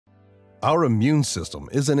Our immune system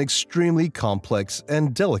is an extremely complex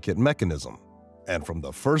and delicate mechanism, and from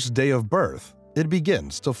the first day of birth, it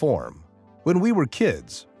begins to form. When we were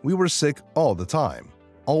kids, we were sick all the time,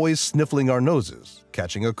 always sniffling our noses,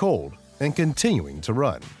 catching a cold, and continuing to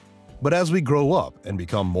run. But as we grow up and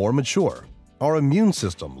become more mature, our immune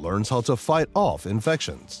system learns how to fight off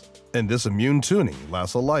infections, and this immune tuning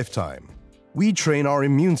lasts a lifetime. We train our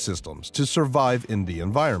immune systems to survive in the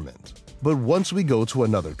environment, but once we go to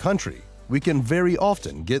another country, we can very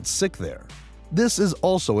often get sick there. This is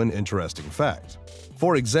also an interesting fact.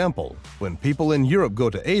 For example, when people in Europe go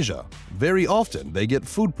to Asia, very often they get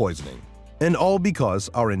food poisoning, and all because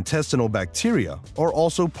our intestinal bacteria are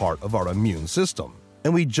also part of our immune system,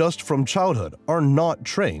 and we just from childhood are not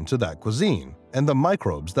trained to that cuisine and the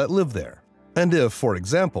microbes that live there. And if, for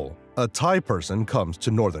example, a Thai person comes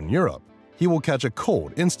to Northern Europe, he will catch a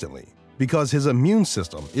cold instantly, because his immune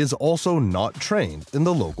system is also not trained in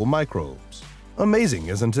the local microbes. Amazing,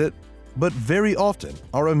 isn't it? But very often,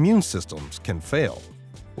 our immune systems can fail.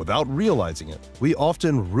 Without realizing it, we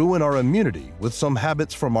often ruin our immunity with some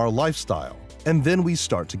habits from our lifestyle, and then we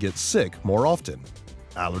start to get sick more often.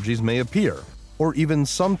 Allergies may appear, or even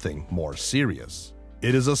something more serious.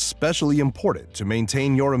 It is especially important to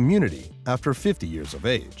maintain your immunity after 50 years of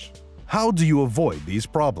age. How do you avoid these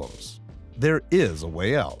problems? There is a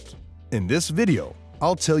way out. In this video,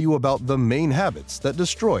 I'll tell you about the main habits that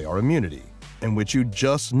destroy our immunity, and which you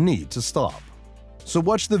just need to stop. So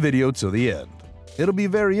watch the video till the end. It'll be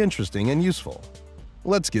very interesting and useful.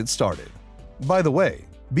 Let's get started. By the way,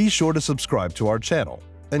 be sure to subscribe to our channel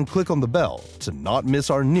and click on the bell to not miss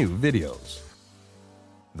our new videos.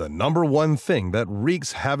 The number one thing that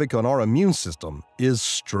wreaks havoc on our immune system is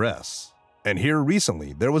stress. And here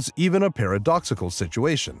recently, there was even a paradoxical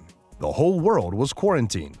situation. The whole world was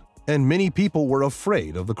quarantined, and many people were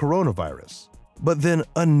afraid of the coronavirus. But then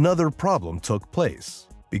another problem took place.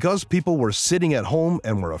 Because people were sitting at home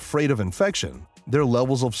and were afraid of infection, their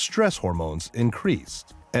levels of stress hormones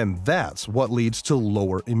increased. And that's what leads to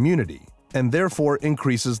lower immunity, and therefore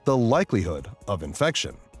increases the likelihood of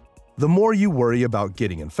infection. The more you worry about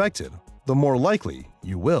getting infected, the more likely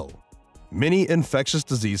you will. Many infectious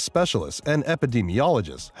disease specialists and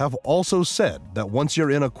epidemiologists have also said that once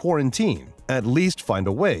you're in a quarantine, at least find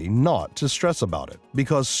a way not to stress about it,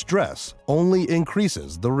 because stress only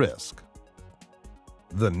increases the risk.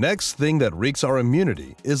 The next thing that wreaks our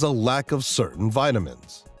immunity is a lack of certain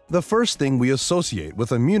vitamins. The first thing we associate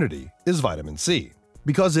with immunity is vitamin C,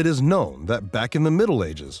 because it is known that back in the Middle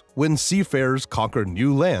Ages, when seafarers conquered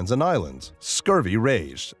new lands and islands, scurvy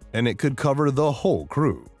raged, and it could cover the whole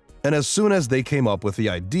crew. And as soon as they came up with the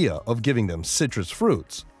idea of giving them citrus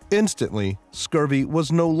fruits, instantly, scurvy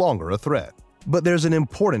was no longer a threat. But there's an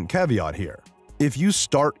important caveat here. If you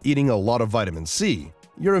start eating a lot of vitamin C,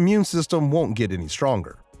 your immune system won't get any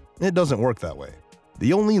stronger. It doesn't work that way.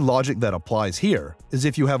 The only logic that applies here is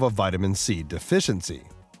if you have a vitamin C deficiency.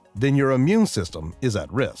 Then your immune system is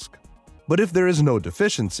at risk. But if there is no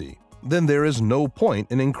deficiency, then there is no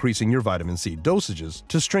point in increasing your vitamin C dosages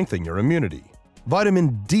to strengthen your immunity.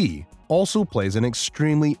 Vitamin D also plays an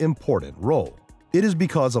extremely important role. It is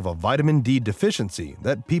because of a vitamin D deficiency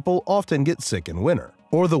that people often get sick in winter,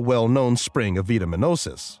 or the well-known spring of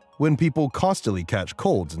vitaminosis, when people constantly catch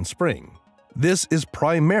colds in spring. This is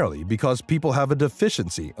primarily because people have a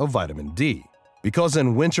deficiency of vitamin D. Because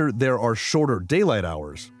in winter there are shorter daylight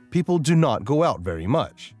hours, people do not go out very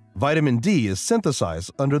much. Vitamin D is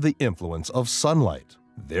synthesized under the influence of sunlight.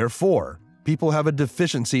 Therefore, people have a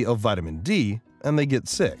deficiency of vitamin D and they get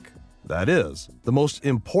sick. That is, the most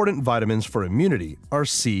important vitamins for immunity are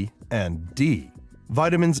C and D.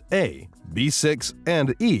 Vitamins A, B6,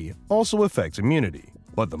 and E also affect immunity.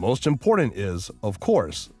 But the most important is, of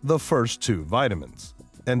course, the first two vitamins,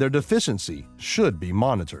 and their deficiency should be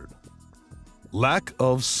monitored. Lack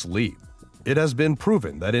of sleep. It has been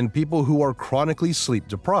proven that in people who are chronically sleep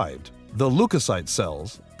deprived, the leukocyte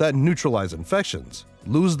cells that neutralize infections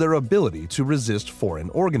lose their ability to resist foreign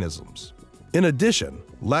organisms. In addition,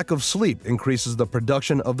 lack of sleep increases the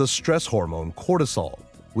production of the stress hormone cortisol,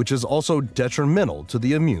 which is also detrimental to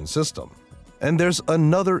the immune system. And there's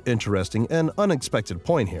another interesting and unexpected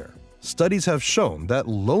point here. Studies have shown that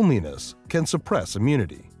loneliness can suppress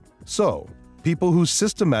immunity. So, people who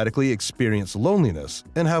systematically experience loneliness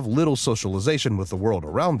and have little socialization with the world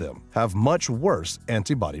around them have much worse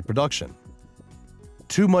antibody production.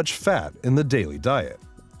 Too much fat in the daily diet.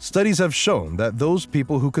 Studies have shown that those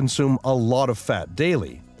people who consume a lot of fat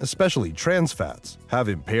daily, especially trans fats, have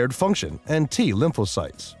impaired function and T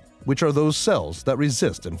lymphocytes, which are those cells that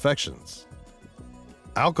resist infections.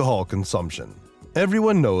 Alcohol consumption.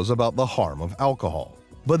 Everyone knows about the harm of alcohol.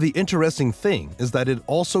 But the interesting thing is that it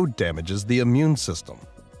also damages the immune system.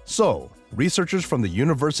 So, researchers from the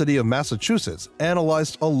University of Massachusetts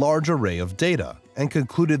analyzed a large array of data and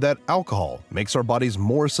concluded that alcohol makes our bodies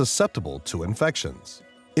more susceptible to infections.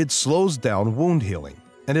 It slows down wound healing,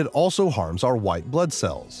 and it also harms our white blood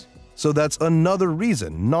cells. So that's another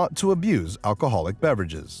reason not to abuse alcoholic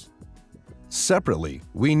beverages. Separately,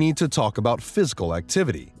 we need to talk about physical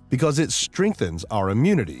activity because it strengthens our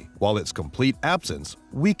immunity, while its complete absence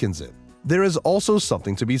weakens it. There is also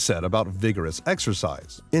something to be said about vigorous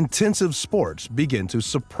exercise. Intensive sports begin to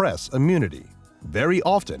suppress immunity. Very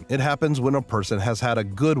often, it happens when a person has had a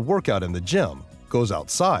good workout in the gym, goes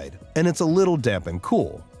outside, and it's a little damp and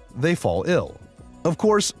cool. They fall ill. Of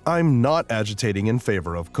course, I'm not agitating in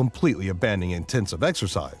favor of completely abandoning intensive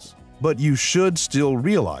exercise. But you should still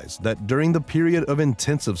realize that during the period of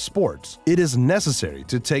intensive sports, it is necessary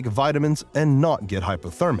to take vitamins and not get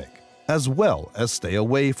hypothermic, as well as stay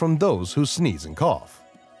away from those who sneeze and cough.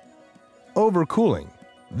 Overcooling.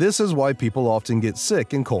 This is why people often get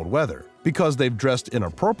sick in cold weather, because they've dressed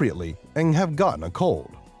inappropriately and have gotten a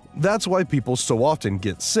cold. That's why people so often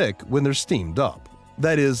get sick when they're steamed up.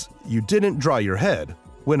 That is, you didn't dry your head,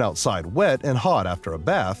 went outside wet and hot after a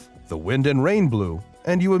bath, the wind and rain blew,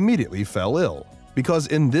 and you immediately fell ill, because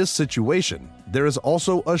in this situation, there is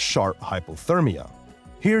also a sharp hypothermia.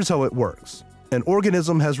 Here's how it works. An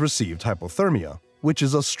organism has received hypothermia, which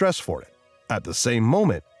is a stress for it. At the same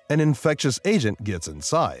moment, an infectious agent gets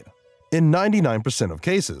inside. In 99% of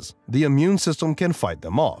cases, the immune system can fight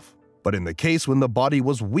them off. But in the case when the body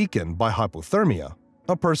was weakened by hypothermia,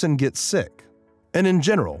 a person gets sick. And in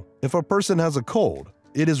general, if a person has a cold,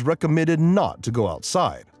 it is recommended not to go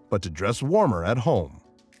outside, but to dress warmer at home.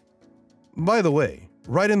 By the way,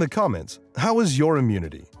 write in the comments, how is your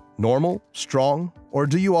immunity? Normal, strong, or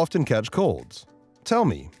do you often catch colds? Tell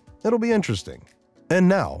me, it'll be interesting. And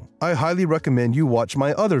now, I highly recommend you watch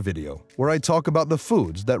my other video where I talk about the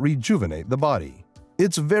foods that rejuvenate the body.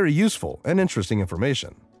 It's very useful and interesting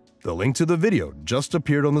information. The link to the video just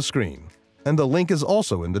appeared on the screen, and the link is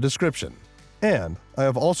also in the description. And I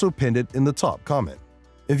have also pinned it in the top comment.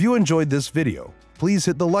 If you enjoyed this video, please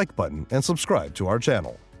hit the like button and subscribe to our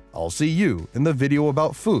channel. I'll see you in the video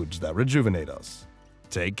about foods that rejuvenate us.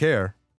 Take care.